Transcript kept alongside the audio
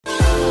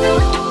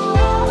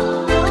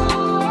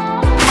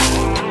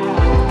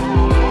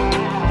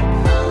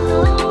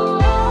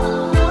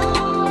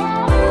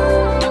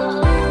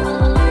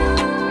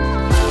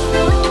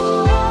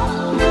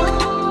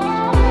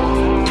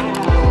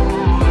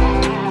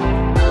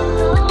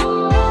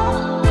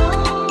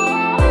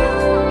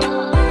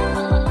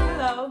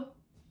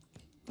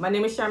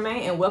name is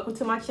Charmaine and welcome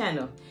to my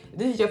channel. If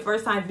this is your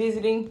first time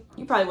visiting,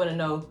 you probably want to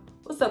know,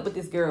 what's up with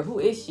this girl? Who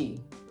is she?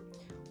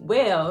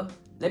 Well,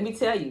 let me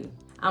tell you,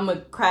 I'm a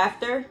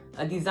crafter,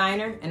 a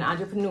designer, and an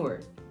entrepreneur.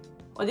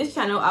 On this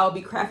channel, I will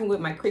be crafting with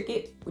my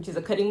Cricut, which is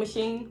a cutting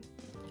machine.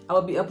 I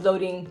will be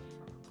uploading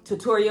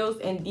tutorials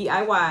and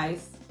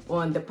DIYs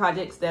on the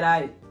projects that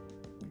I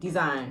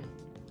design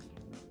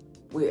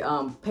with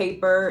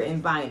paper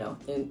and vinyl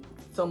and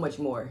so much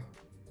more.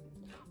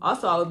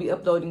 Also, I will be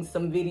uploading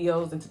some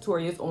videos and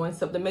tutorials on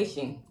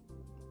sublimation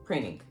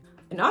printing.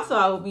 And also,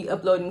 I will be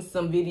uploading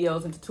some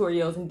videos and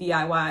tutorials and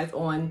DIYs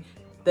on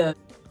the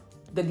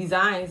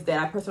designs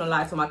that I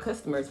personalize for my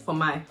customers for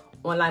my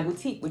online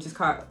boutique, which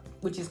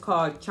is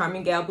called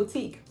Charming Gal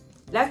Boutique.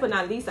 Last but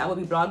not least, I will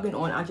be blogging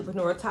on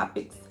entrepreneurial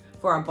topics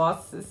for our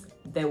bosses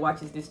that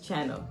watches this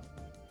channel.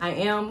 I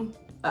am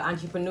an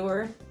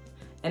entrepreneur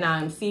and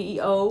I'm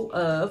CEO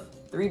of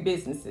 3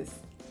 businesses.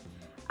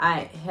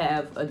 I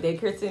have a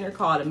daycare center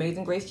called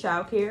Amazing Grace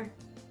Childcare,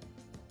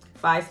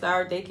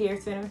 5-star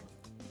daycare center.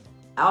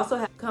 I also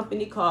have a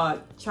company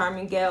called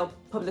Charming Gal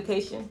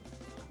Publication,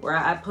 where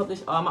I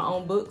publish all my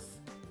own books.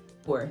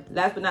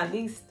 Last but not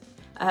least,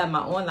 I have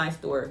my online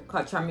store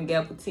called Charming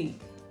Gal Boutique.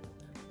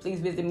 Please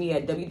visit me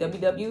at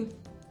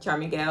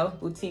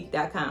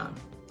www.charminggalboutique.com.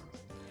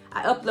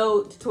 I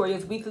upload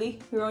tutorials weekly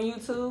here on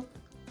YouTube.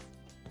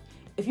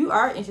 If you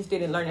are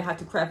interested in learning how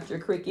to craft with your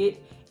Cricut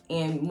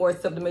and more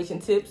sublimation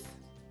tips,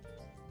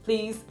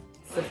 please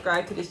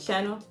subscribe to this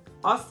channel.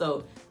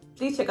 Also,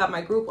 please check out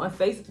my group on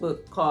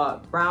Facebook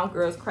called Brown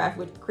Girls Craft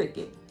with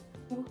Cricut.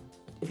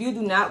 If you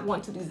do not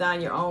want to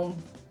design your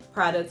own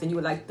products and you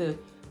would like to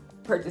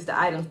purchase the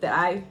items that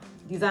I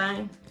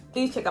design,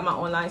 please check out my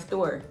online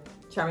store,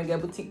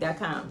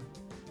 charminggalboutique.com.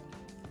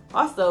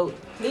 Also,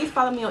 please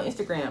follow me on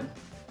Instagram,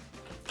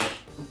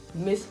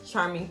 Miss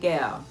Charming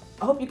Gal.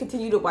 I hope you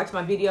continue to watch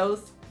my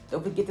videos.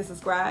 Don't forget to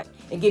subscribe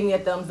and give me a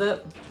thumbs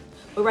up.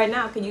 But right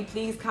now, can you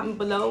please comment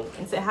below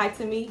and say hi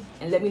to me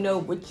and let me know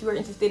what you are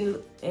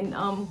interested in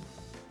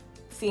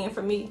seeing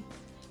from me?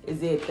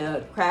 Is it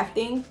the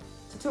crafting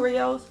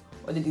tutorials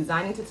or the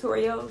designing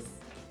tutorials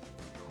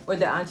or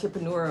the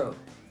entrepreneurial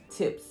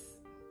tips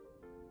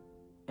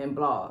and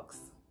blogs?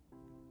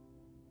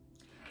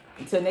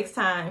 Until next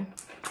time,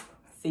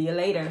 see you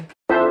later.